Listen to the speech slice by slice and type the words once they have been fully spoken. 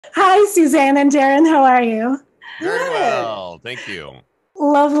Hi, Susanne and Daran. How are you? Very Good. well, thank you.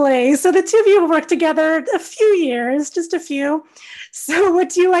 Lovely. So the two of you have worked together a few years, just a few. So what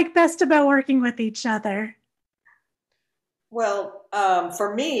do you like best about working with each other? Well,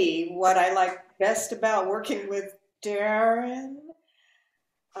 for me, what I like best about working with Darren,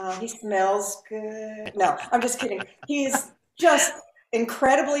 he smells good. No, I'm just kidding. He's just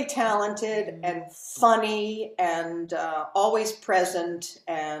incredibly talented and funny and always present,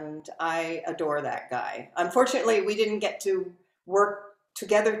 and I adore that guy. Unfortunately, we didn't get to work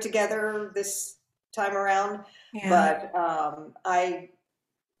together this time around, Yeah. but I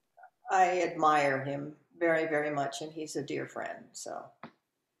admire him very, very much, and he's a dear friend. So,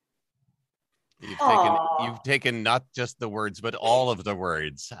 You've taken Aw. you've taken not just the words, but all of the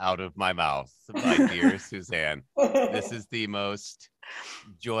words out of my mouth, my dear Suzanne. This is the most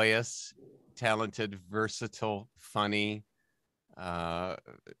joyous, talented, versatile, funny uh,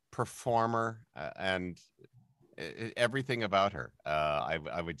 performer, and everything about her.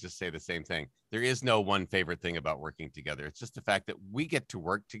 I would just say the same thing. There is no one favorite thing about working together. It's just the fact that we get to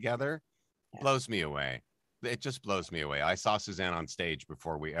work together Yeah. blows me away. It just blows me away. I saw Suzanne on stage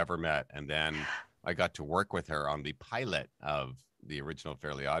before we ever met, and then I got to work with her on the pilot of the original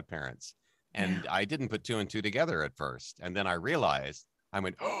Fairly OddParents. Yeah. And I didn't put two and two together at first. And then I realized, I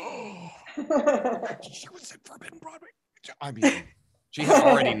went, oh, she was in Forbidden Broadway. I mean, she had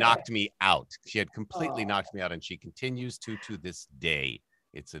already knocked me out. She had completely Aw. knocked me out, and she continues to this day.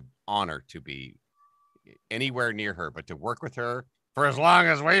 It's an honor to be anywhere near her, but to work with her for as long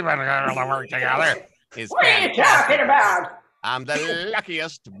as we've been able to work together is What are you talking fantastic. about? I'm the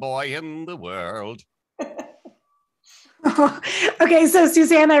luckiest boy in the world. Okay, so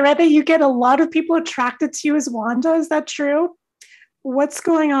Suzanne, I read that you get a lot of people attracted to you as Wanda. Is that true? What's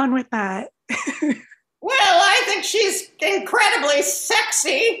going on with that? Well, I think she's incredibly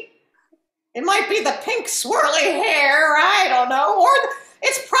sexy. It might be the pink swirly hair, I don't know, or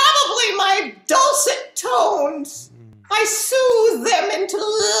it's probably my dulcet tones. I soothe them into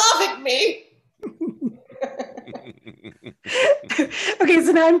loving me. Okay,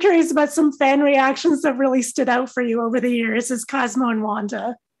 so now I'm curious about some fan reactions that really stood out for you over the years as Cosmo and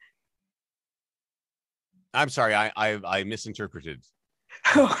Wanda. I'm sorry, I misinterpreted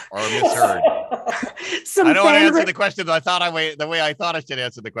Oh, or misheard. I some don't want to fan answer re- the question the way I thought I should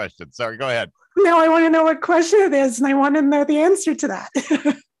answer the question. Sorry, go ahead. now I want to know what question it is, and I want to know the answer to that.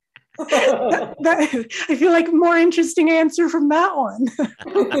 I feel like a more interesting answer from that one.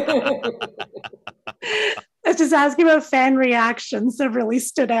 Let's just ask you about fan reactions that really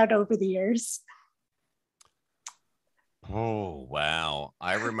stood out over the years. Oh wow.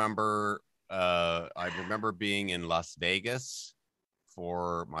 I remember being in Las Vegas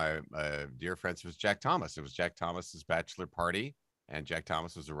for my dear friends. It was Jack Thomas. It was Jack Thomas's bachelor party. And Jack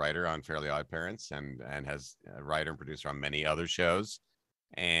Thomas was a writer on Fairly Odd Parents and has a writer and producer on many other shows.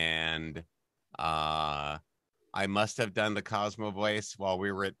 And uh I must have done the Cosmo voice while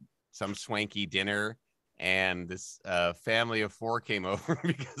we were at some swanky dinner, and this family of four came over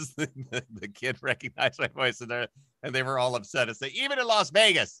because the kid recognized my voice, and they were all upset and say, even in Las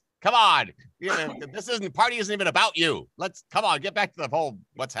Vegas, come on, this isn't party isn't even about you. Let's come on, get back to the whole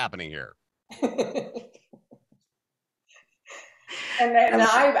what's happening here. And then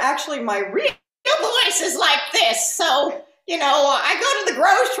I actually, my real voice is like this. So, I go to the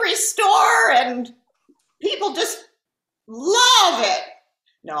grocery store and people just love it.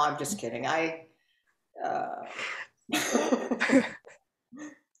 No, I'm just kidding. Uh,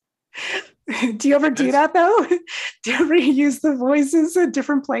 Do you ever do This that though? Do you ever use the voices at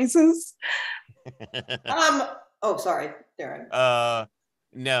different places? um, oh, sorry, Darren. uh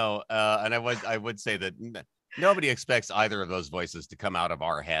no, and I would say that nobody expects either of those voices to come out of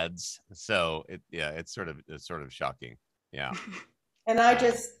our heads, so it's sort of shocking. Yeah. And uh,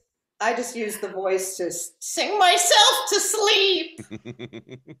 I just use the voice to sing myself to sleep.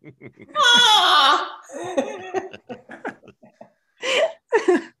 Ah.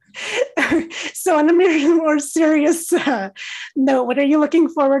 So, on a more serious note, what are you looking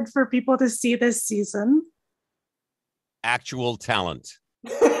forward for people to see this season? Actual talent.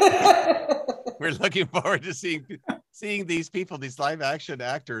 We're looking forward to seeing these people, these live action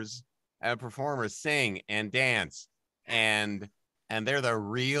actors and performers sing and dance, and they're the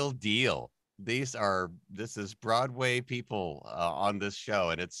real deal. This is Broadway people on this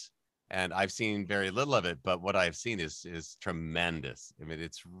show, and I've seen very little of it, but what I've seen is tremendous. I mean,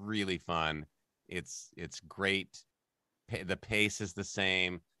 it's really fun. It's great. The pace is the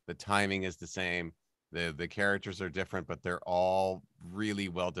same. The timing is the same. The characters are different, but they're all really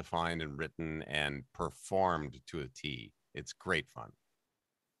well defined and written and performed to a T. It's great fun.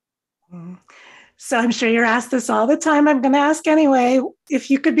 Mm. So I'm sure you're asked this all the time. I'm going to ask anyway. If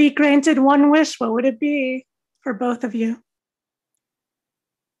you could be granted one wish, what would it be for both of you?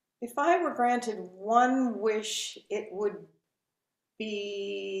 If I were granted one wish, it would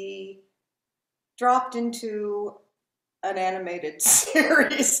be dropped into an animated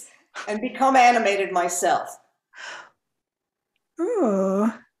series and become animated myself.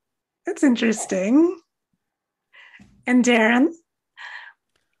 Oh, that's interesting. And Daran?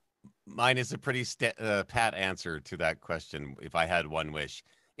 Mine is a pretty pat answer to that question. If I had one wish,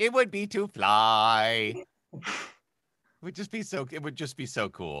 it would be to fly. It would just be so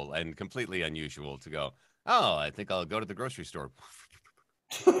cool and completely unusual to go, oh, I think I'll go to the grocery store.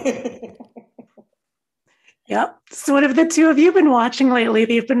 Yep. So what have the two of you been watching lately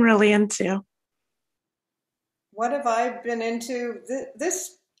that you've been really into? What have I been into?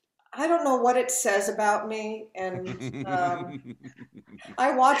 This, I don't know what it says about me. And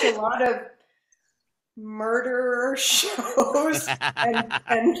I watch a lot of murder shows and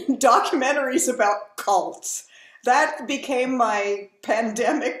documentaries about cults. That became my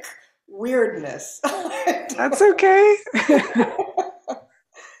pandemic weirdness. That's okay.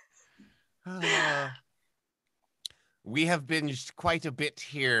 We have binged quite a bit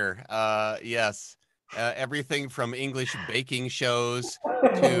here. Yes. Everything from English baking shows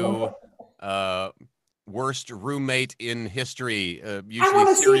to worst roommate in history,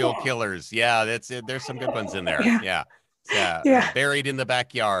 usually serial killers. Yeah, that's it. There's some good ones in there. Yeah. Buried in the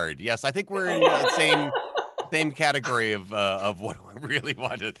backyard. Yes, I think we're in the same category of what we really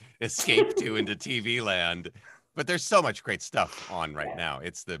want to escape to into TV land. But there's so much great stuff on right now.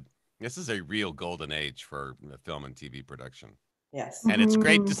 This is a real golden age for film and TV production. Yes. And it's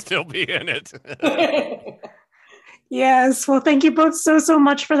great to still be in it. Yes. Well, thank you both so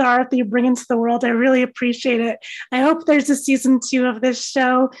much for the art that you bring into the world. I really appreciate it. I hope there's a season 2 of this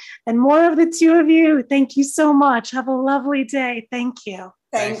show and more of the two of you. Thank you so much. Have a lovely day. Thank you.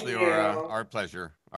 Thanks, Leora. Our pleasure.